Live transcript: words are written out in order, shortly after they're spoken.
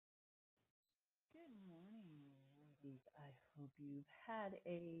ladies. I hope you've had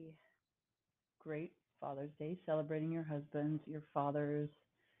a great Father's Day celebrating your husbands, your fathers.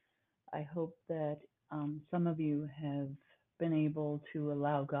 I hope that some of you have been able to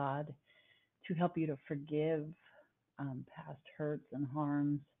allow God to help you to forgive past hurts and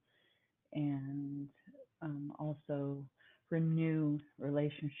harms and also renew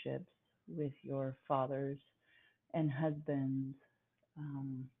relationships with your fathers and husbands.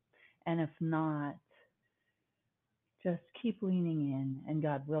 Um, and if not, just keep leaning in, and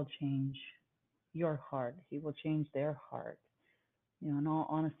God will change your heart. He will change their heart. In all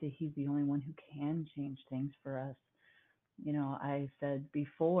honesty, He's the only one who can change things for us. I said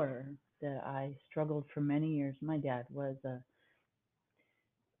before that I struggled for many years. My dad was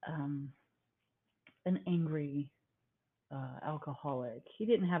um, an angry alcoholic. He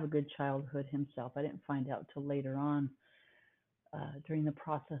didn't have a good childhood himself. I didn't find out till later on during the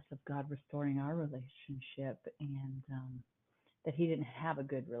process of God restoring our relationship, and that he didn't have a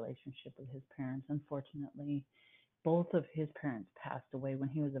good relationship with his parents. Unfortunately, both of his parents passed away when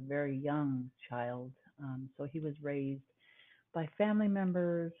he was a very young child. So he was raised by family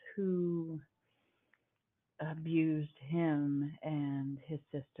members who abused him and his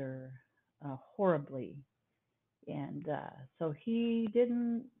sister horribly. And so he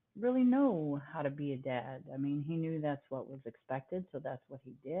didn't really know how to be a dad. I mean, he knew that's what was expected, so that's what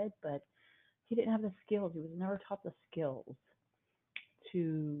he did, but he didn't have the skills. He was never taught the skills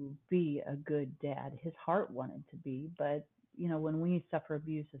to be a good dad. His heart wanted to be, but when we suffer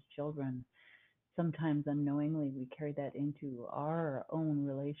abuse as children, sometimes unknowingly we carry that into our own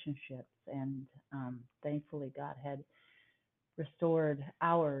relationships. And thankfully, God had restored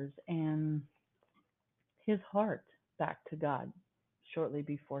ours and his heart back to God shortly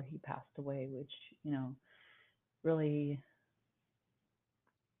before he passed away, which, really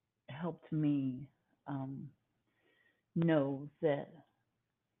helped me um, know that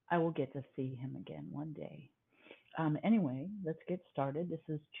I will get to see him again one day. Anyway, let's get started. This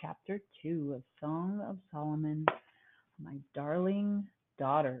is chapter 2 of Song of Solomon, My Darling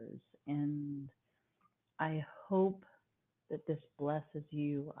Daughters. And I hope that this blesses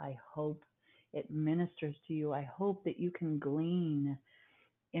you. I hope it ministers to you. I hope that you can glean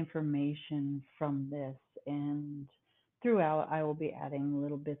information from this. And throughout, I will be adding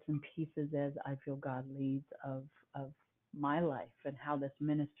little bits and pieces as I feel God leads of my life and how this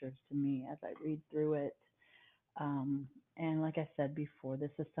ministers to me as I read through it. And like I said before,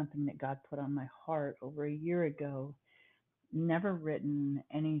 this is something that God put on my heart over a year ago. Never written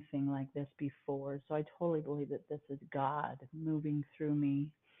anything like this before. So I totally believe that this is God moving through me.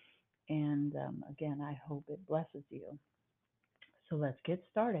 And again, I hope it blesses you. So let's get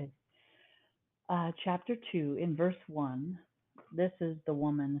started. Chapter 2, in verse 1, this is the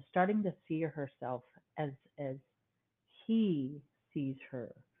woman starting to see herself as he sees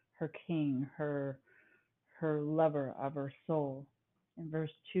her, her king, her lover of her soul. In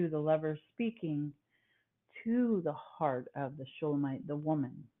verse 2, the lover speaking to the heart of the Shulamite, the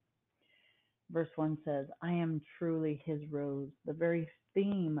woman. Verse 1 says, I am truly his rose, the very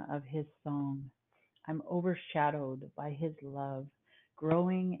theme of his song. I'm overshadowed by his love,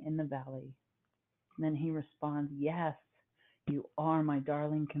 growing in the valley. And then he responds, yes, you are my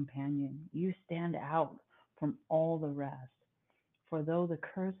darling companion. You stand out from all the rest. For though the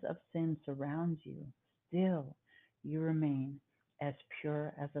curse of sin surrounds you, still you remain as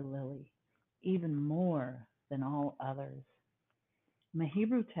pure as a lily, even more than all others. The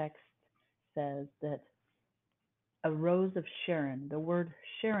Hebrew text says that a rose of Sharon, the word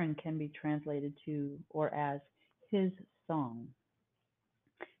Sharon can be translated to or as his song.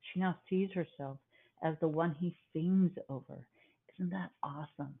 She now sees herself as the one he sings over. Isn't that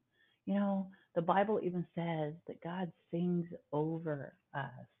awesome? The Bible even says that God sings over us.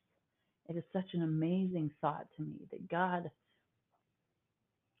 It is such an amazing thought to me that God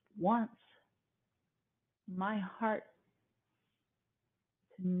wants my heart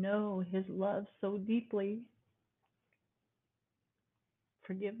to know his love so deeply.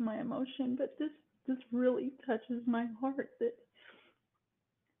 Forgive my emotion, but this really touches my heart that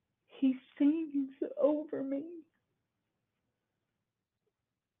he sings over me.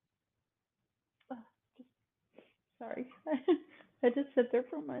 Uh, just sorry. I just sit there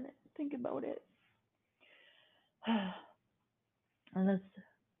for a minute, think about it. And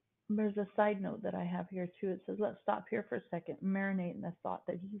there's a side note that I have here too. It says, let's stop here for a second, marinate in the thought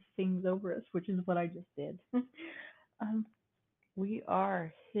that he sings over us, which is what I just did. um, we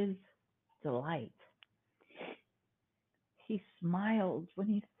are his delight. He smiles when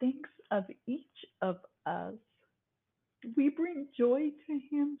he thinks of each of us. We bring joy to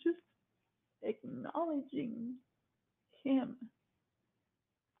him just acknowledging.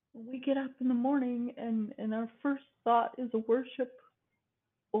 get up in the morning and our first thought is a worship,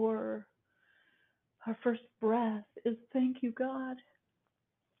 or our first breath is thank you, God.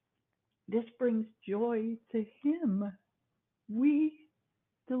 This brings joy to Him. We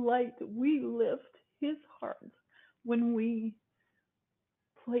delight, we lift His heart when we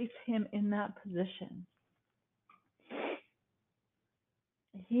place Him in that position.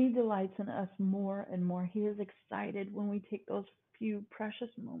 He delights in us more and more. He is excited when we take those few precious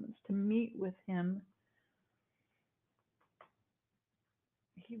moments to meet with Him.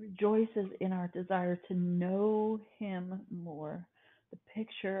 He rejoices in our desire to know Him more. The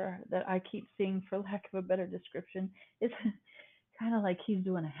picture that I keep seeing, for lack of a better description, is kind of like He's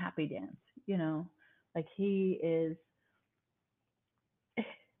doing a happy dance, like He is,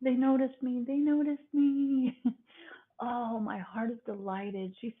 they noticed me, they noticed me. Oh, my heart is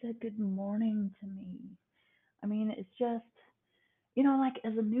delighted. She said good morning to me. I mean, it's just, like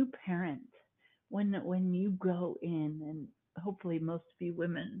as a new parent, when you go in, and hopefully most of you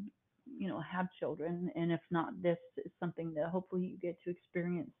women, have children, and if not, this is something that hopefully you get to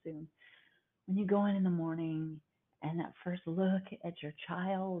experience soon. When you go in the morning and that first look at your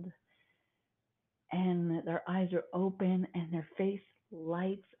child, and their eyes are open and their face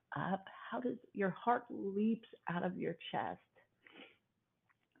lights up, how does your heart leaps out of your chest?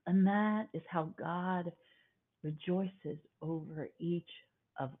 And that is how God rejoices over each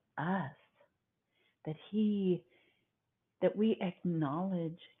of us, that we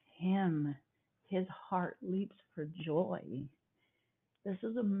acknowledge Him. His heart leaps for joy. This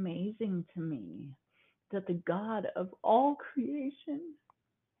is amazing to me, that the God of all creation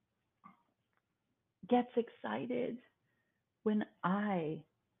gets excited when I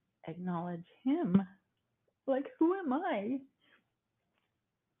acknowledge Him. Like, who am I?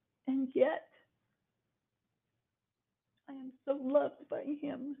 And yet, I am so loved by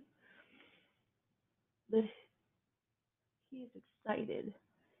Him that He is excited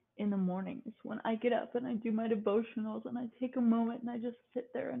in the mornings when I get up and I do my devotionals and I take a moment and I just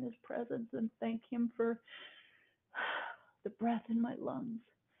sit there in His presence and thank Him for the breath in my lungs,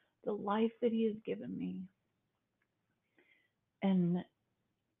 the life that He has given me. And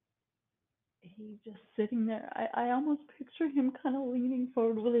He's just sitting there. I almost picture Him kind of leaning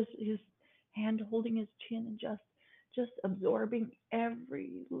forward with his hand holding his chin and just absorbing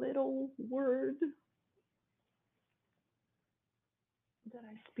every little word that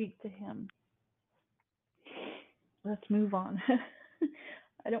I speak to Him. Let's move on.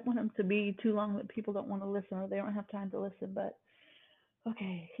 I don't want Him to be too long that people don't want to listen or they don't have time to listen, but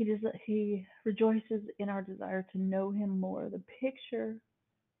okay, He rejoices in our desire to know Him more. The picture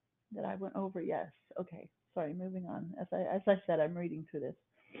that I went over, yes. Okay, sorry, moving on. As I said, I'm reading through this.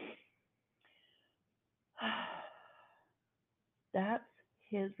 That's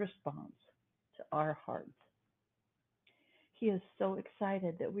His response to our hearts. He is so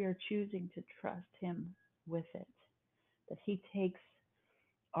excited that we are choosing to trust Him with it, that He takes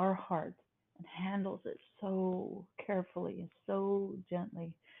our heart and handles it so carefully and so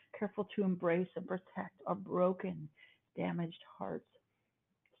gently, careful to embrace and protect our broken, damaged hearts,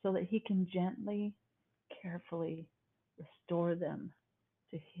 so that He can gently, carefully restore them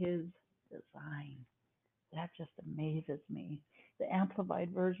to His design. That just amazes me. The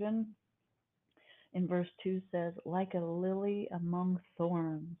Amplified Version in verse 2 says, like a lily among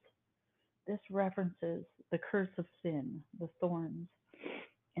thorns. This references the curse of sin, the thorns,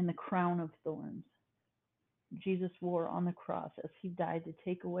 and the crown of thorns Jesus wore on the cross as He died to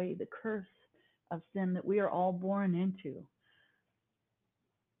take away the curse of sin that we are all born into.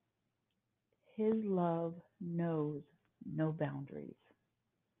 His love knows no boundaries.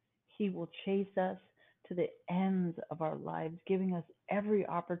 He will chase us to the ends of our lives, giving us every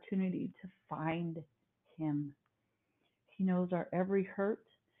opportunity to find Him. He knows our every hurt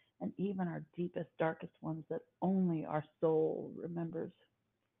and even our deepest, darkest ones that only our soul remembers,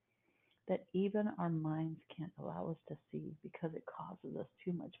 that even our minds can't allow us to see because it causes us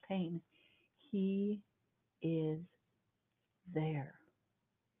too much pain. He is there.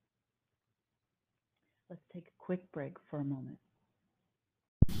 Let's take a quick break for a moment.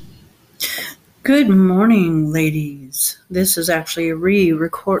 Good morning, ladies. This is actually a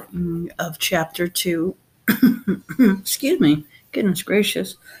re-recording of chapter 2. Excuse me. Goodness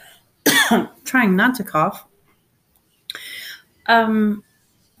gracious. Trying not to cough.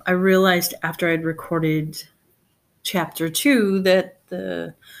 I realized after I'd recorded chapter 2 that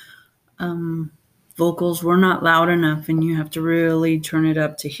the vocals were not loud enough and you have to really turn it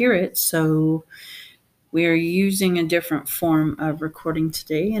up to hear it. So we are using a different form of recording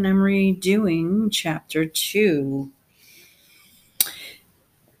today, and I'm redoing chapter 2.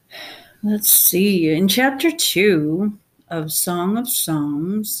 Let's see. In chapter 2 of Song of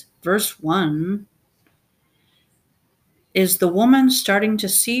Songs, verse 1, is the woman starting to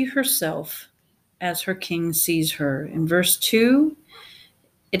see herself as her king sees her. In verse 2,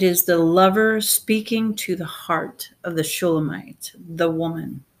 it is the lover speaking to the heart of the Shulamite, the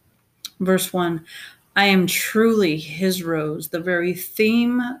woman. Verse 1, I am truly his rose, the very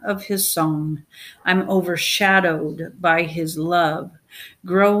theme of his song. I'm overshadowed by his love,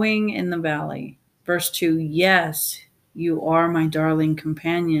 growing in the valley. Verse 2, yes, you are my darling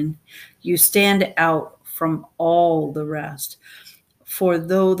companion. You stand out from all the rest. For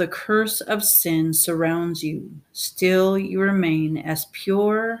though the curse of sin surrounds you, still you remain as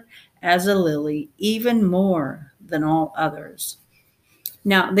pure as a lily, even more than all others.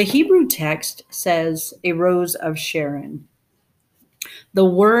 Now, the Hebrew text says a rose of Sharon. The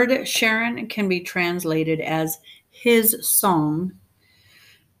word Sharon can be translated as his song.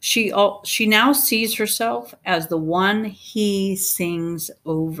 She now sees herself as the one he sings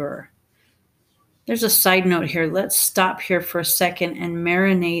over. There's a side note here. Let's stop here for a second and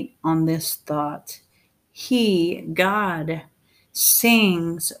marinate on this thought. He, God,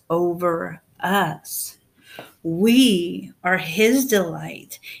 sings over us. We are his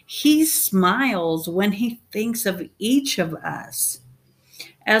delight. He smiles when he thinks of each of us.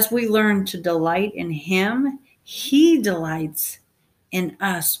 As we learn to delight in him, he delights in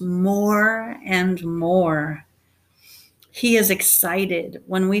us more and more. He is excited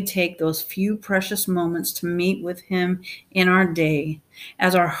when we take those few precious moments to meet with him in our day.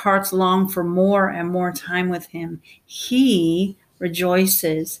 As our hearts long for more and more time with him, he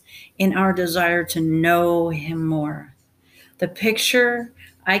rejoices in our desire to know him more. The picture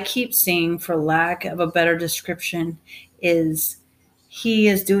I keep seeing, for lack of a better description, is he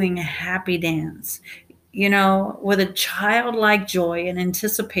is doing a happy dance, with a childlike joy and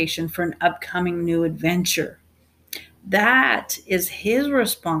anticipation for an upcoming new adventure. That is his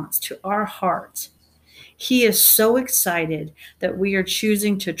response to our hearts. He is so excited that we are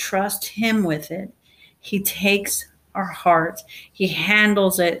choosing to trust him with it. He takes our heart, he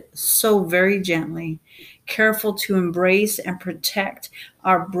handles it so very gently, careful to embrace and protect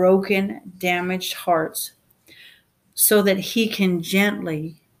our broken, damaged hearts so that he can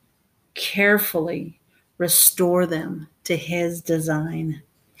gently, carefully restore them to his design.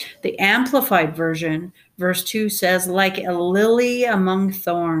 The Amplified Version, verse 2 says, like a lily among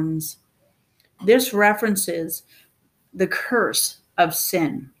thorns. This references the curse of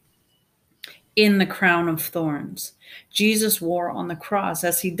sin in the crown of thorns Jesus wore on the cross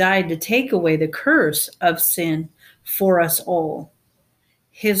as he died to take away the curse of sin for us all.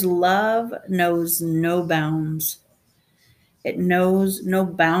 His love knows no bounds. It knows no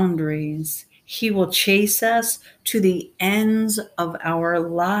boundaries. He will chase us to the ends of our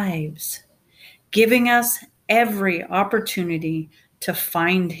lives, giving us every opportunity to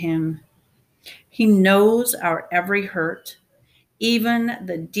find him. He knows our every hurt, even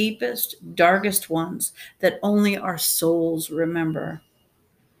the deepest, darkest ones that only our souls remember.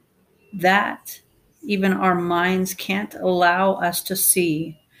 That even our minds can't allow us to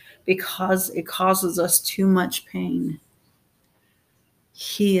see because it causes us too much pain.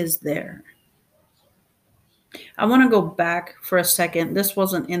 He is there. I want to go back for a second. This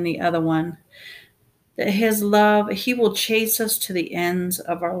wasn't in the other one. That his love, he will chase us to the ends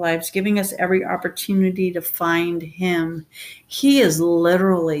of our lives, giving us every opportunity to find him. He is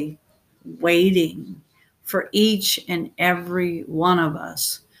literally waiting for each and every one of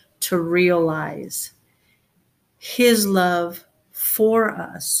us to realize his love for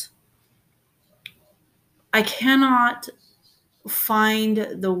us. I cannot find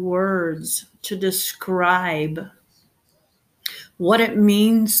the words to describe what it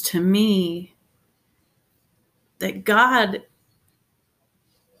means to me that God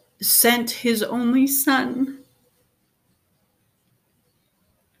sent his only son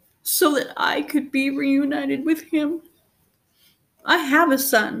so that I could be reunited with him. I have a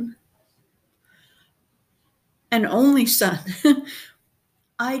son, an only son.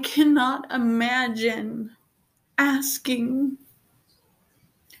 I cannot imagine asking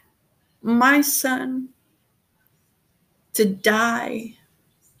my son to die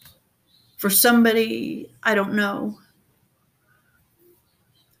for somebody I don't know.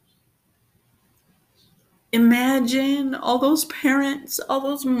 Imagine all those parents, all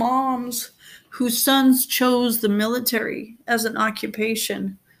those moms whose sons chose the military as an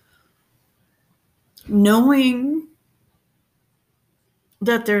occupation, knowing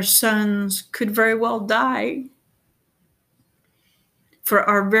that their sons could very well die for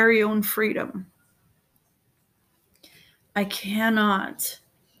our very own freedom. I cannot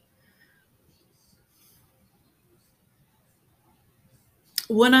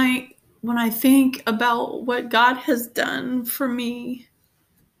when I think about what God has done for me,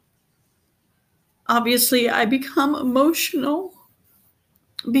 obviously I become emotional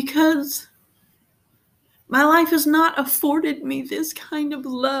because my life has not afforded me this kind of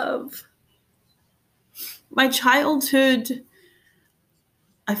love. My childhood,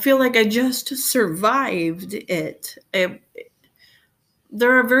 I feel like I just survived it.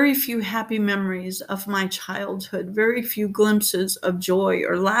 There are very few happy memories of my childhood, very few glimpses of joy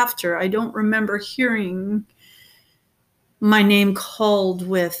or laughter. I don't remember hearing my name called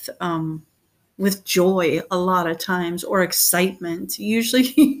with joy a lot of times, or excitement.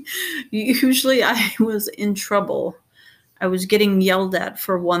 Usually I was in trouble. I was getting yelled at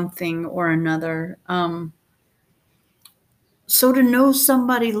for one thing or another. So to know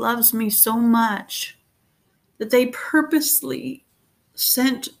somebody loves me so much that they purposely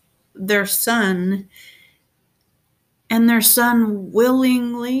sent their son, and their son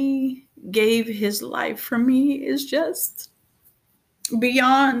willingly gave his life for me, is just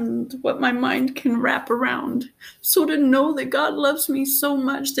beyond what my mind can wrap around. So to know that God loves me so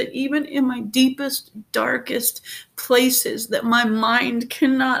much that even in my deepest, darkest places that my mind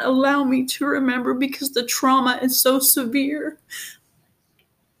cannot allow me to remember because the trauma is so severe,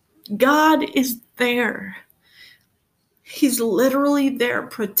 God is there. He's literally there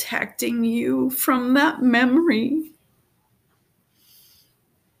protecting you from that memory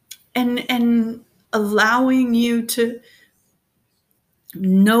and allowing you to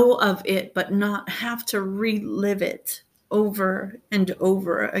know of it, but not have to relive it over and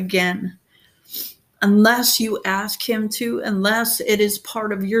over again. Unless you ask Him to, unless it is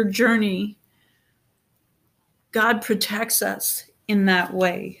part of your journey, God protects us in that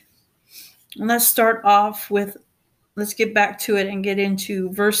way. And let's get back to it and get into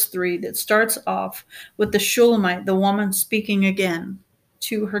verse 3 that starts off with the Shulamite, the woman speaking again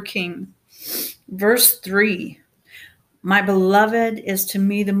to her king. Verse 3. My beloved is to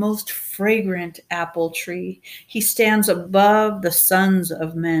me the most fragrant apple tree. He stands above the sons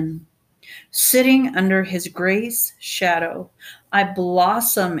of men. Sitting under his grace shadow, I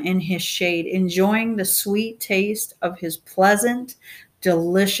blossom in his shade, enjoying the sweet taste of his pleasant,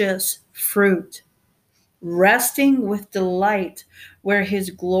 delicious fruit, resting with delight where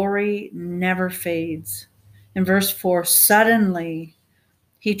his glory never fades. In verse 4, suddenly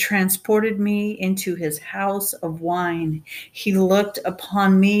he transported me into his house of wine. He looked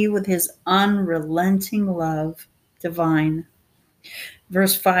upon me with his unrelenting love divine.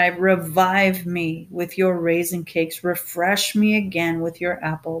 Verse 5, revive me with your raisin cakes. Refresh me again with your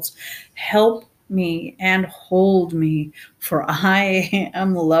apples. Help me and hold me, for I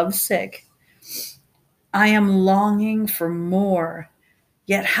am lovesick. I am longing for more.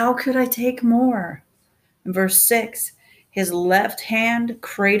 Yet how could I take more? In verse 6, his left hand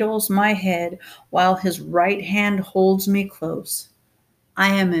cradles my head while his right hand holds me close. I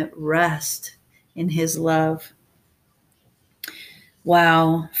am at rest in his love.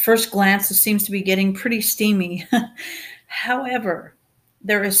 Wow, first glance, this seems to be getting pretty steamy. However,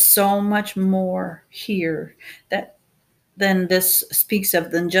 there is so much more here than this speaks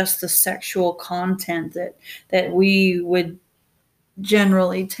of, than just the sexual content that we would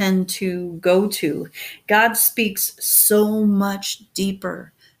generally tend to go to. God speaks so much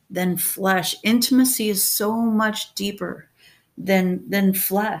deeper than flesh. Intimacy is so much deeper than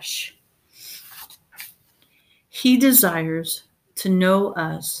flesh. He desires to know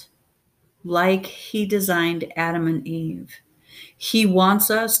us like he designed Adam and Eve. He wants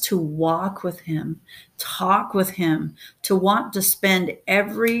us to walk with him, talk with him, to want to spend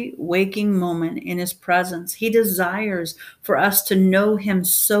every waking moment in his presence. He desires for us to know him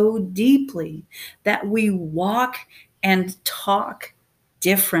so deeply that we walk and talk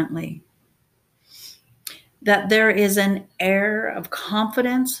differently. That there is an air of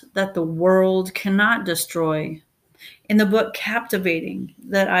confidence that the world cannot destroy. In the book Captivating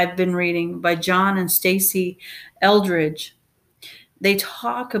that I've been reading by John and Stacey Eldridge, they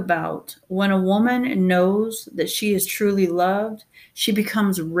talk about when a woman knows that she is truly loved, she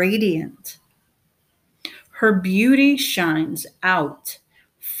becomes radiant. Her beauty shines out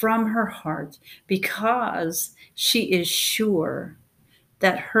from her heart because she is sure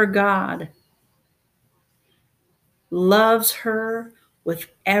that her God loves her with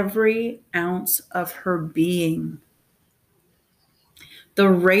every ounce of her being. The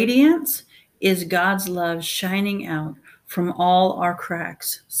radiance is God's love shining out from all our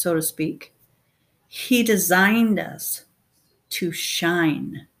cracks, so to speak. He designed us to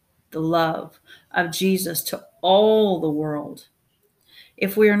shine the love of Jesus to all the world.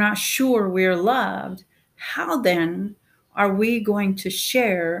 If we are not sure we are loved, how then are we going to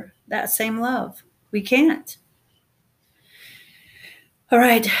share that same love? We can't. All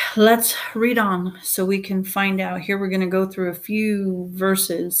right, let's read on so we can find out. Here we're going to go through a few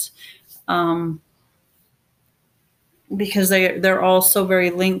verses because they're all so very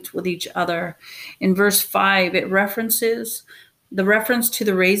linked with each other. In verse 5, it references the reference to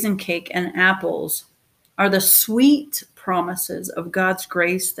the raisin cake and apples are the sweet promises of God's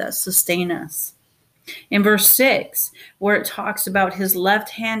grace that sustain us. In verse 6, where it talks about his left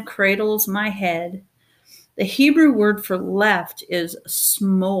hand cradles my head, the Hebrew word for left is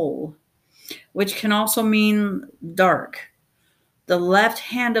smol, which can also mean dark. The left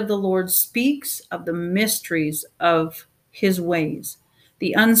hand of the Lord speaks of the mysteries of his ways,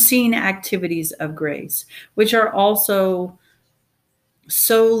 the unseen activities of grace, which are also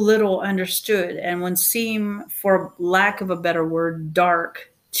so little understood and would seem, for lack of a better word,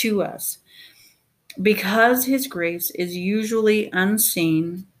 dark to us. Because his grace is usually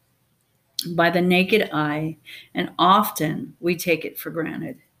unseen by the naked eye, and often we take it for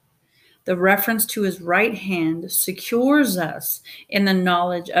granted. The reference to his right hand secures us in the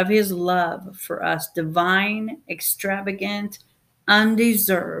knowledge of his love for us, divine, extravagant,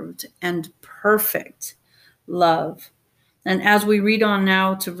 undeserved, and perfect love. And as we read on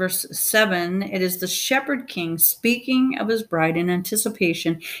now to verse 7, it is the shepherd king speaking of his bride in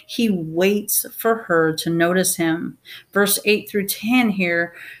anticipation. He waits for her to notice him. Verse 8 through 10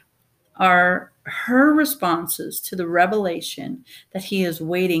 here are her responses to the revelation that he is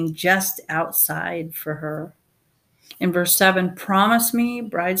waiting just outside for her. In verse 7, promise me,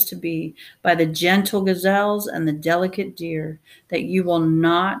 brides to be, by the gentle gazelles and the delicate deer, that you will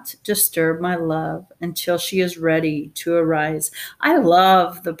not disturb my love until she is ready to arise. I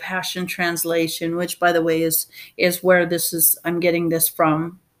love the Passion Translation, which, by the way, is where I'm getting this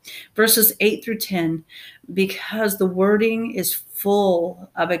from. Verses 8 through 10, because the wording is full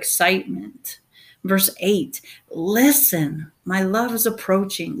of excitement. Verse 8, listen, my love is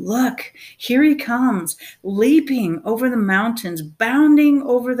approaching. Look, here he comes, leaping over the mountains, bounding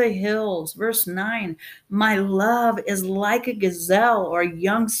over the hills. Verse 9, my love is like a gazelle or a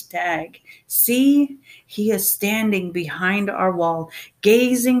young stag. See, he is standing behind our wall,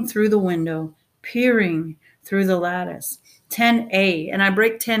 gazing through the window, peering through the lattice. 10a, and I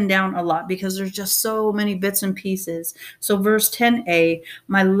break 10 down a lot because there's just so many bits and pieces. So verse 10a,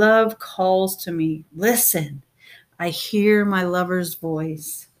 my love calls to me. Listen, I hear my lover's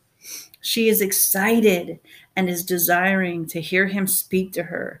voice. She is excited and is desiring to hear him speak to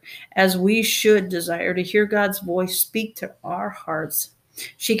her, as we should desire to hear God's voice speak to our hearts.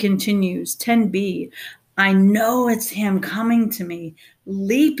 She continues, 10b, I know it's him coming to me,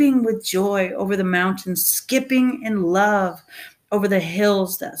 leaping with joy over the mountains, skipping in love over the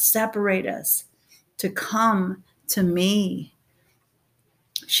hills that separate us, to come to me.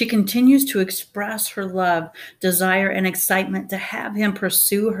 She continues to express her love, desire, and excitement to have him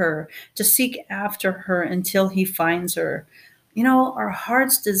pursue her, to seek after her until he finds her. You know, our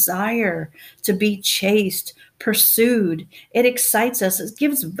heart's desire to be chased, pursued, it excites us. It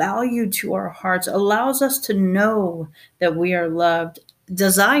gives value to our hearts, allows us to know that we are loved,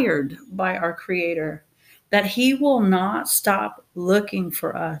 desired by our Creator, that he will not stop looking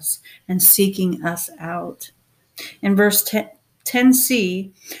for us and seeking us out. In verse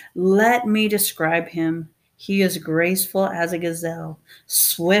 10c, let me describe him. He is graceful as a gazelle,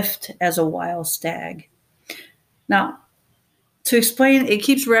 swift as a wild stag. Now, to explain, it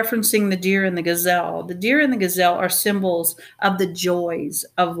keeps referencing the deer and the gazelle. The deer and the gazelle are symbols of the joys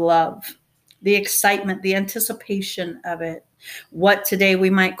of love, the excitement, the anticipation of it, what today we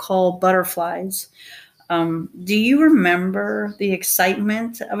might call butterflies. Do you remember the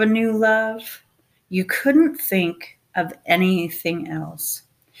excitement of a new love? You couldn't think of anything else.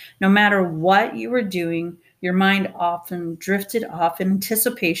 No matter what you were doing, your mind often drifted off in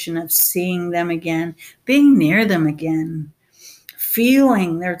anticipation of seeing them again, being near them again,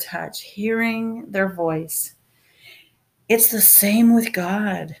 feeling their touch, hearing their voice. It's the same with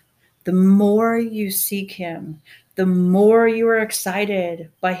God. The more you seek him, the more you are excited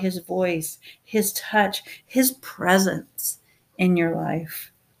by his voice, his touch, his presence in your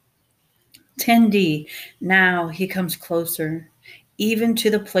life. 10d, now he comes closer, even to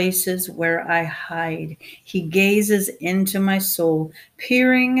the places where I hide. He gazes into my soul,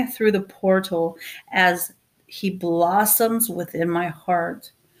 peering through the portal as he blossoms within my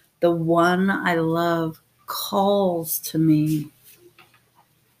heart. The one I love calls to me.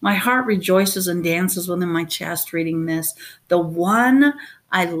 My heart rejoices and dances within my chest reading this. The one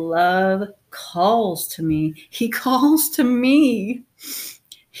I love calls to me. He calls to me.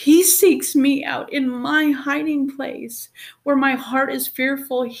 He seeks me out in my hiding place where my heart is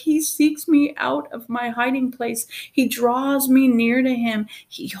fearful. He seeks me out of my hiding place. He draws me near to him.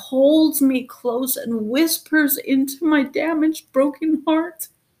 He holds me close and whispers into my damaged, broken heart,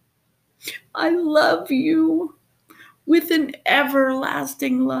 I love you with an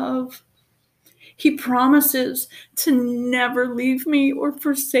everlasting love. He promises to never leave me or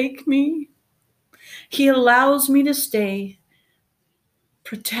forsake me. He allows me to stay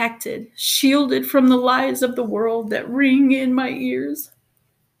protected, shielded from the lies of the world that ring in my ears.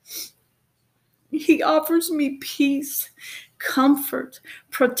 He offers me peace, comfort,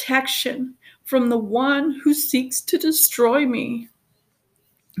 protection from the one who seeks to destroy me.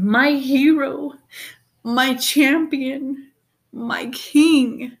 My hero, my champion, my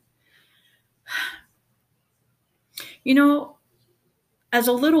king. You know, as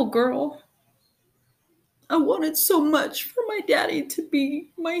a little girl, I wanted so much for my daddy to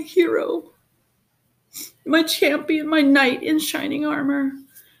be my hero, my champion, my knight in shining armor.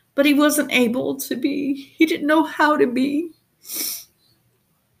 But he wasn't able to be. He didn't know how to be.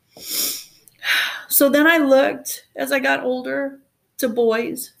 So then I looked, as I got older, to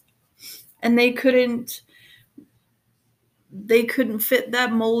boys, and they couldn't fit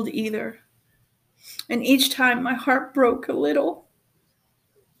that mold either. And each time my heart broke a little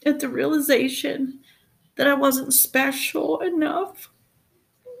at the realization that I wasn't special enough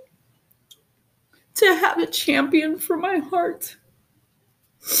to have a champion for my heart.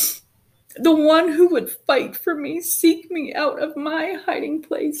 The one who would fight for me, seek me out of my hiding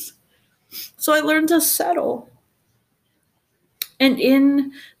place. So I learned to settle. And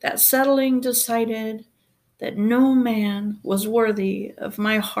in that settling, decided that no man was worthy of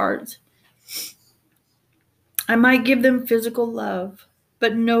my heart. I might give them physical love,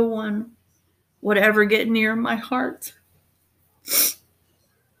 but no one would ever get near my heart.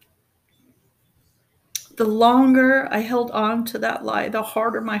 The longer I held on to that lie, the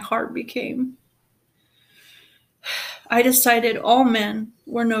harder my heart became. I decided all men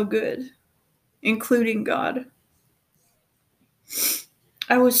were no good, including God.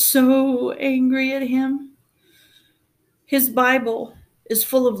 I was so angry at him. His Bible is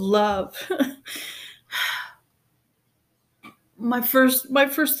full of love. My first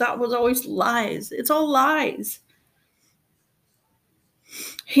thought was always lies. It's all lies.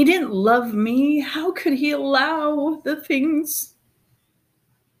 He didn't love me. How could he allow the things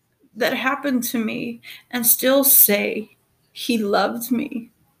that happened to me and still say he loved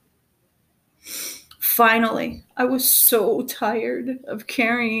me? Finally, I was so tired of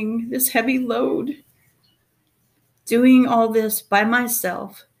carrying this heavy load, doing all this by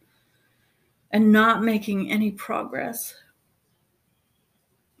myself and not making any progress.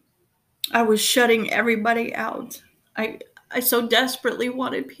 I was shutting everybody out. I so desperately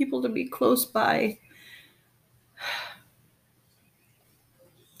wanted people to be close by,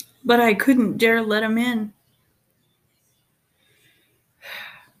 but I couldn't dare let them in.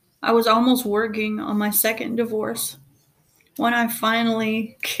 I was almost working on my second divorce when I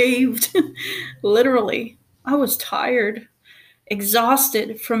finally caved. Literally, I was tired,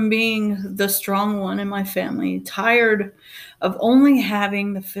 exhausted from being the strong one in my family, tired of only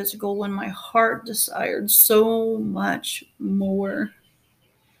having the physical when my heart desired so much more.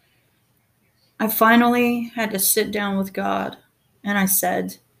 I finally had to sit down with God, and I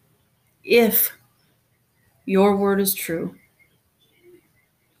said, if your word is true,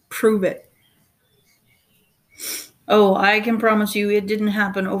 prove it. Oh, I can promise you it didn't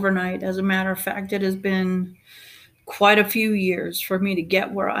happen overnight. As a matter of fact, it has been quite a few years for me to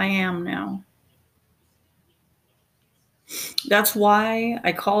get where I am now. That's why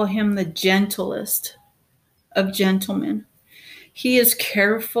I call him the gentlest of gentlemen. He is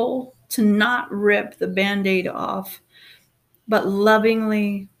careful to not rip the Band-Aid off, but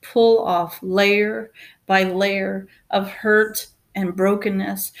lovingly pull off layer by layer of hurt and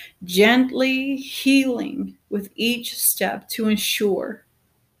brokenness, gently healing with each step to ensure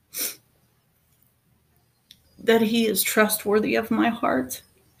that he is trustworthy of my heart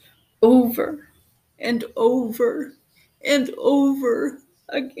over and over and over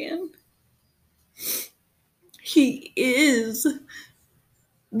again. He is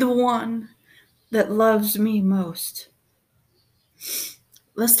the one that loves me most.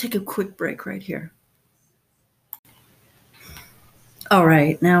 Let's take a quick break right here. All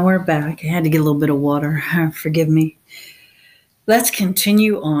right, now we're back. I had to get a little bit of water. Forgive me. Let's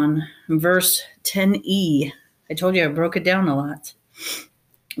continue on. Verse 10e. I told you I broke it down a lot.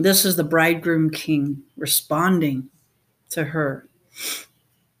 This is the bridegroom king responding to her.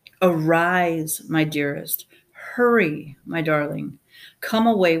 Arise, my dearest. Hurry, my darling. Come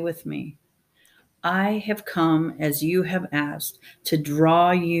away with me. I have come as you have asked to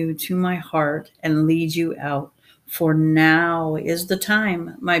draw you to my heart and lead you out. For now is the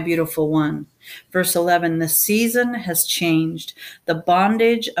time, my beautiful one. Verse 11, the season has changed. The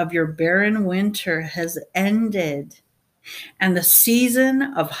bondage of your barren winter has ended, and the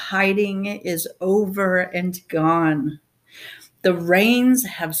season of hiding is over and gone. The rains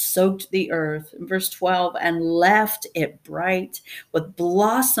have soaked the earth, verse 12, and left it bright with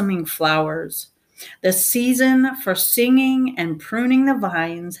blossoming flowers. The season for singing and pruning the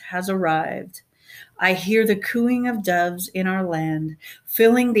vines has arrived. I hear the cooing of doves in our land,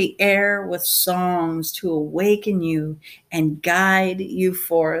 filling the air with songs to awaken you and guide you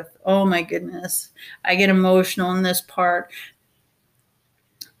forth. Oh my goodness. I get emotional in this part,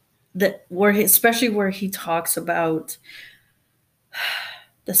 especially where he talks about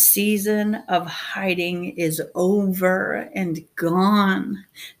the season of hiding is over and gone.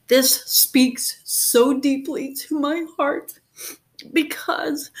 This speaks so deeply to my heart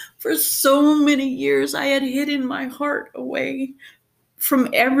because for so many years I had hidden my heart away from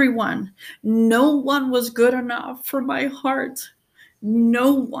everyone. No one was good enough for my heart.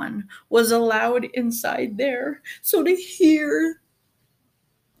 No one was allowed inside there. So to hear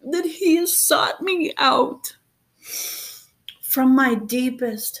that he has sought me out from my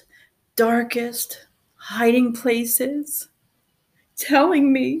deepest, darkest hiding places,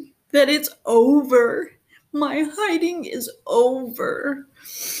 telling me that it's over. My hiding is over.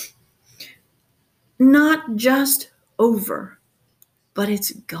 Not just over, but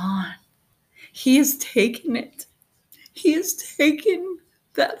it's gone. He has taken it. He has taken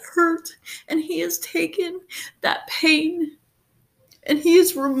that hurt, and he has taken that pain, and he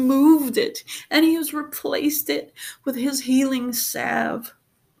has removed it, and he has replaced it with his healing salve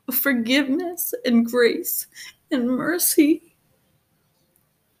of forgiveness and grace and mercy.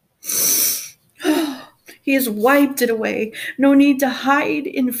 He has wiped it away. No need to hide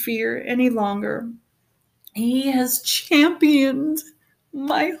in fear any longer. He has championed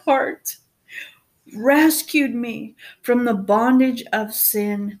my heart, rescued me from the bondage of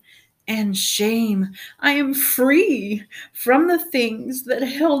sin and shame. I am free from the things that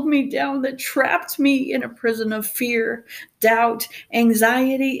held me down, that trapped me in a prison of fear, doubt,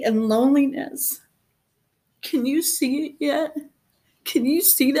 anxiety, and loneliness. Can you see it yet? Can you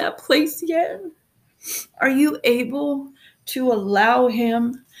see that place yet? Are you able to allow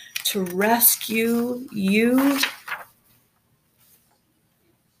him to rescue you?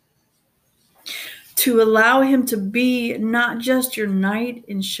 To allow him to be not just your knight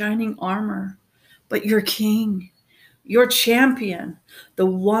in shining armor, but your king, your champion, the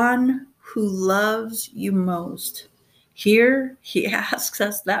one who loves you most. Here he asks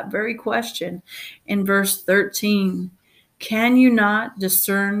us that very question in verse 13. Can you not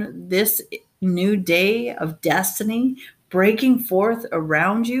discern this new day of destiny breaking forth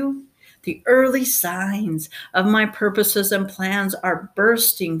around you? The early signs of my purposes and plans are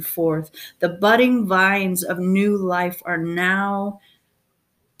bursting forth. The budding vines of new life are now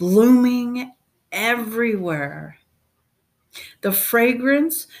blooming everywhere. The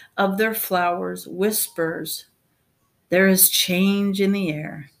fragrance of their flowers whispers, there is change in the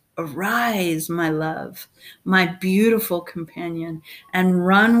air. Arise, my love, my beautiful companion, and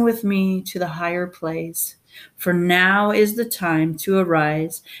run with me to the higher place. For now is the time to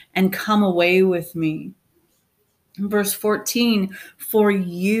arise and come away with me. Verse 14, for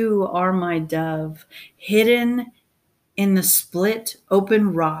you are my dove, hidden in the split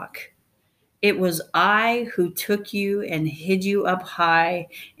open rock. It was I who took you and hid you up high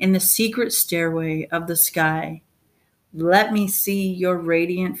in the secret stairway of the sky. Let me see your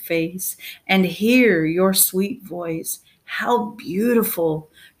radiant face and hear your sweet voice. How beautiful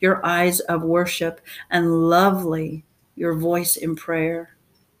your eyes of worship and lovely your voice in prayer.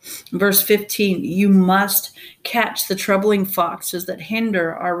 Verse 15, you must catch the troubling foxes that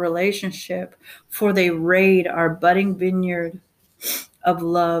hinder our relationship, for they raid our budding vineyard of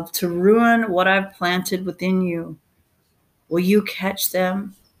love to ruin what I've planted within you. Will you catch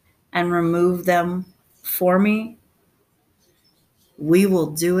them and remove them for me? We will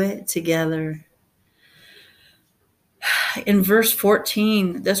do it together. In verse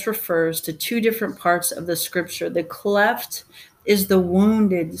 14, this refers to two different parts of the scripture. The cleft is the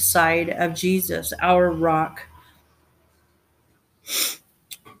wounded side of Jesus, our rock,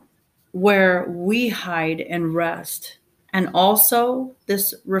 where we hide and rest. And also,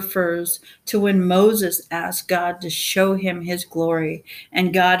 this refers to when Moses asked God to show him his glory,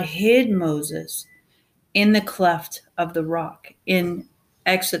 and God hid Moses in the cleft of the rock in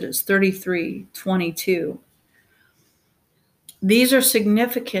Exodus 33:22. These are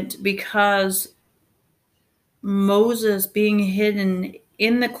significant because Moses being hidden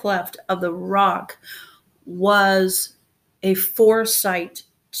in the cleft of the rock was a foresight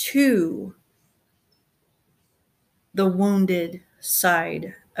to the wounded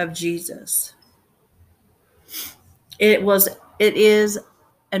side of Jesus. It is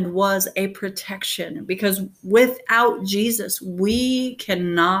and was a protection, because without Jesus, we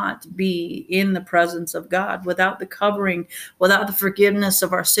cannot be in the presence of God. Without the covering, without the forgiveness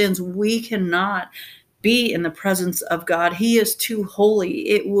of our sins, we cannot be in the presence of God. He is too holy.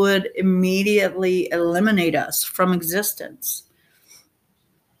 It would immediately eliminate us from existence.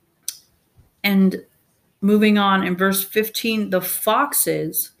 And moving on in verse 15, the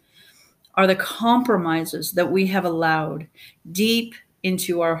foxes are the compromises that we have allowed deep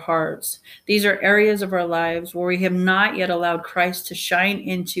into our hearts. These are areas of our lives where we have not yet allowed Christ to shine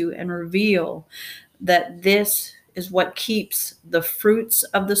into and reveal that this is what keeps the fruits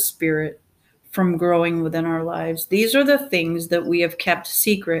of the Spirit from growing within our lives. These are the things that we have kept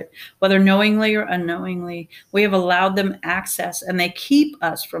secret, whether knowingly or unknowingly. We have allowed them access, and they keep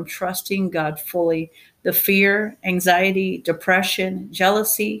us from trusting God fully. The fear, anxiety, depression,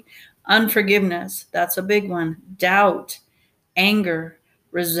 jealousy, unforgiveness, that's a big one, doubt, anger,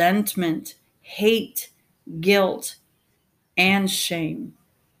 resentment, hate, guilt, and shame.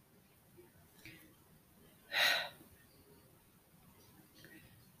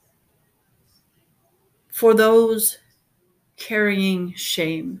 For those carrying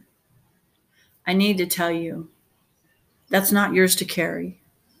shame, I need to tell you, that's not yours to carry.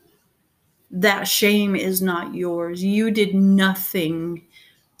 That shame is not yours. You did nothing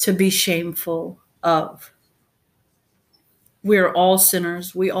to be shameful of. We're all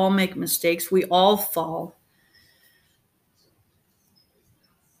sinners. We all make mistakes. We all fall.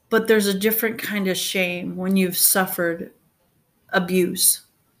 But there's a different kind of shame when you've suffered abuse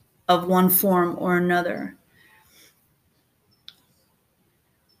of one form or another.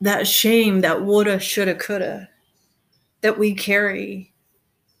 That shame, that woulda, shoulda, coulda, that we carry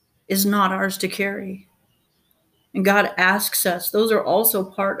is not ours to carry. And God asks us, those are also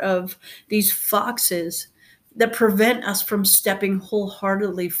part of these foxes that prevent us from stepping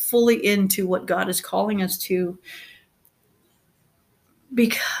wholeheartedly, fully into what God is calling us to,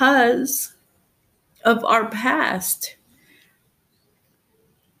 because of our past.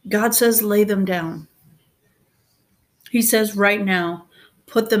 God says, lay them down. He says right now,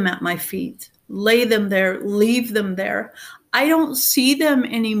 put them at my feet. Lay them there. Leave them there. I don't see them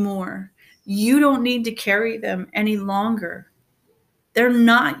anymore. You don't need to carry them any longer. They're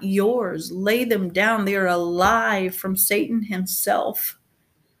not yours. Lay them down. They are a lie from Satan himself.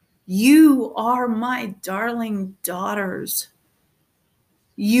 You are my darling daughters.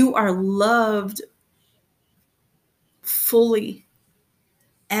 You are loved fully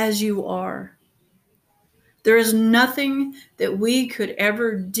as you are. There is nothing that we could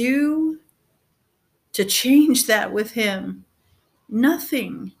ever do to change that with him.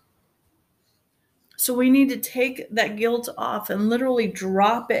 Nothing. So we need to take that guilt off and literally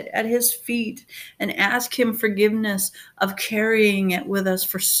drop it at his feet and ask him forgiveness of carrying it with us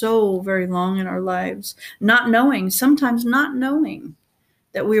for so very long in our lives. Sometimes not knowing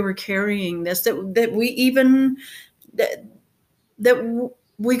that we were carrying this, that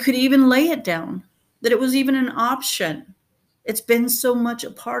we could even lay it down, that it was even an option. It's been so much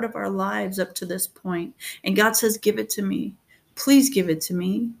a part of our lives up to this point. And God says, give it to me. Please give it to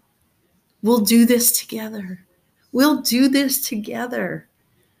me. We'll do this together. We'll do this together.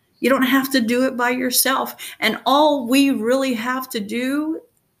 You don't have to do it by yourself. And all we really have to do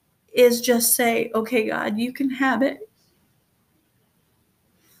is just say, okay, God, you can have it.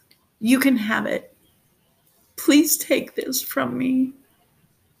 You can have it. Please take this from me.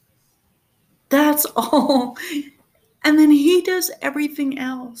 That's all. And then he does everything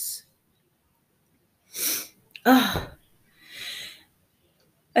else. I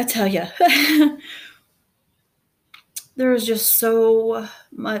tell you, there is just so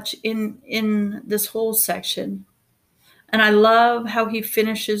much in this whole section. And I love how he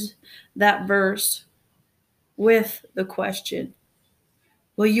finishes that verse with the question,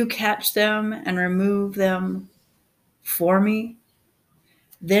 will you catch them and remove them for me?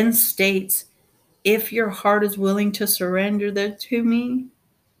 Then states, if your heart is willing to surrender that to me,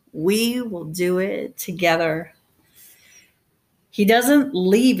 we will do it together. He doesn't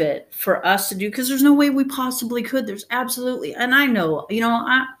leave it for us to do, because there's no way we possibly could. There's absolutely, and I know,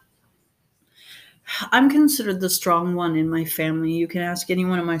 I'm considered the strong one in my family. You can ask any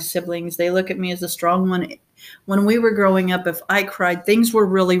one of my siblings. They look at me as the strong one. When we were growing up, if I cried, things were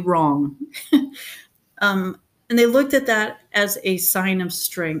really wrong. And they looked at that as a sign of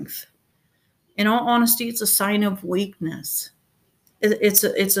strength. In all honesty, it's a sign of weakness. It's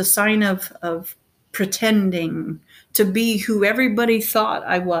a sign of pretending to be who everybody thought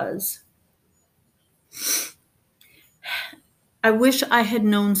I was. I wish I had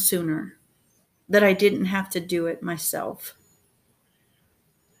known sooner that I didn't have to do it myself.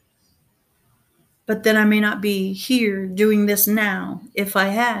 But then I may not be here doing this now if I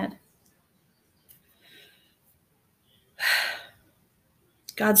had.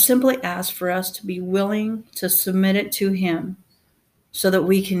 God simply asks for us to be willing to submit it to Him so that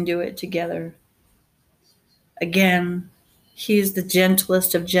we can do it together. Again, He is the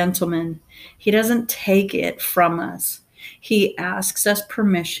gentlest of gentlemen. He doesn't take it from us. He asks us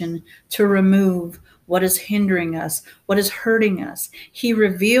permission to remove what is hindering us, what is hurting us. He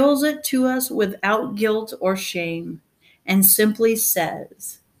reveals it to us without guilt or shame and simply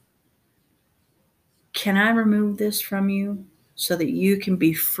says, "Can I remove this from you so that you can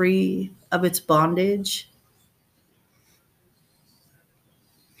be free of its bondage?"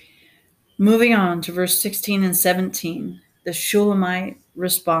 Moving on to verse 16 and 17, the Shulamite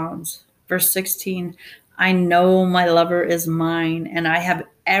responds. Verse 16, "I know my lover is mine, and I have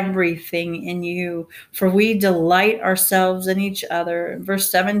everything in you, for we delight ourselves in each other." Verse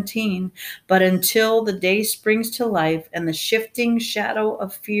 17, "But until the day springs to life and the shifting shadow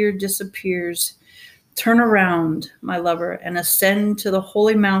of fear disappears, turn around, my lover, and ascend to the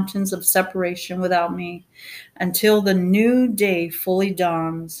holy mountains of separation without me, until the new day fully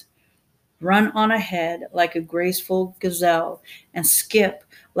dawns. Run on ahead like a graceful gazelle and skip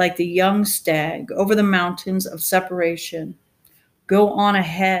like the young stag over the mountains of separation. Go on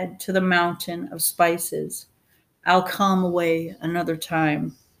ahead to the mountain of spices. I'll come away another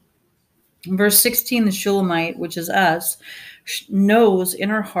time." In verse 16, the Shulamite, which is us, knows in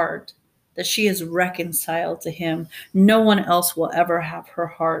her heart that she is reconciled to him. No one else will ever have her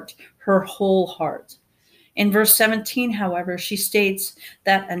heart, her whole heart. In verse 17, however, she states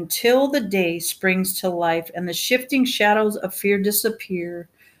that until the day springs to life and the shifting shadows of fear disappear,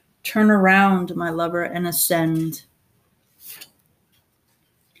 turn around, my lover, and ascend.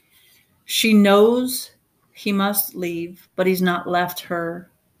 She knows he must leave, but he's not left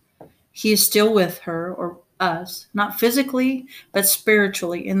her. He is still with her, or us, not physically, but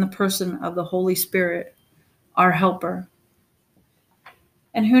spiritually, in the person of the Holy Spirit, our helper.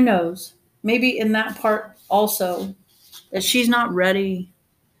 And who knows, maybe in that part also, that she's not ready.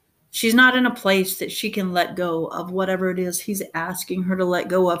 She's not in a place that she can let go of whatever it is he's asking her to let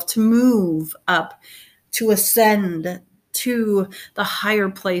go of, to move up, to ascend to the higher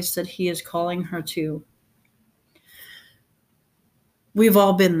place that he is calling her to. We've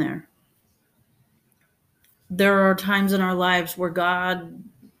all been there. There are times in our lives where God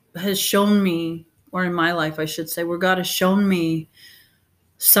has shown me, or in my life, I should say, where God has shown me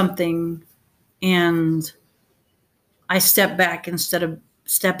something and I step back instead of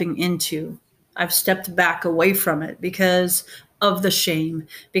stepping into. I've stepped back away from it because of the shame,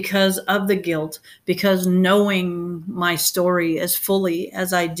 because of the guilt, because knowing my story as fully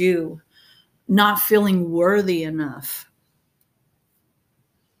as I do, not feeling worthy enough.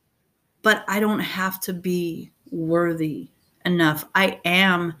 But I don't have to be worthy enough. I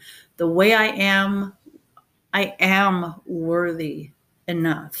am the way I am. I am worthy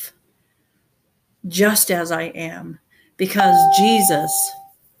enough, just as I am, because Jesus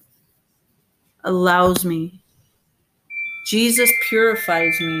allows me. Jesus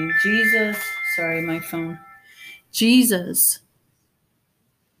purifies me. Jesus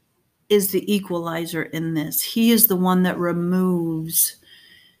is the equalizer in this. He is the one that removes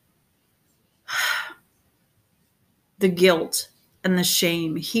the guilt and the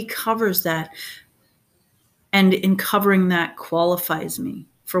shame. He covers that. And in covering that qualifies me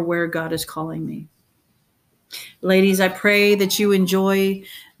for where God is calling me. Ladies, I pray that you enjoy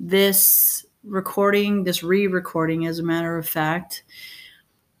this recording, this re-recording, as a matter of fact.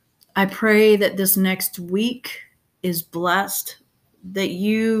 I pray that this next week is blessed, that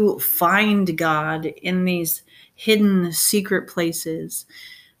you find God in these hidden secret places,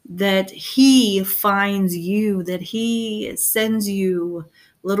 that he finds you, that he sends you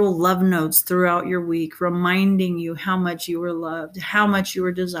little love notes throughout your week, reminding you how much you were loved, how much you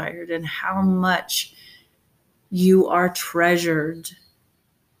were desired, and how much you are treasured.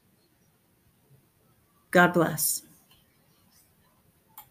 God bless.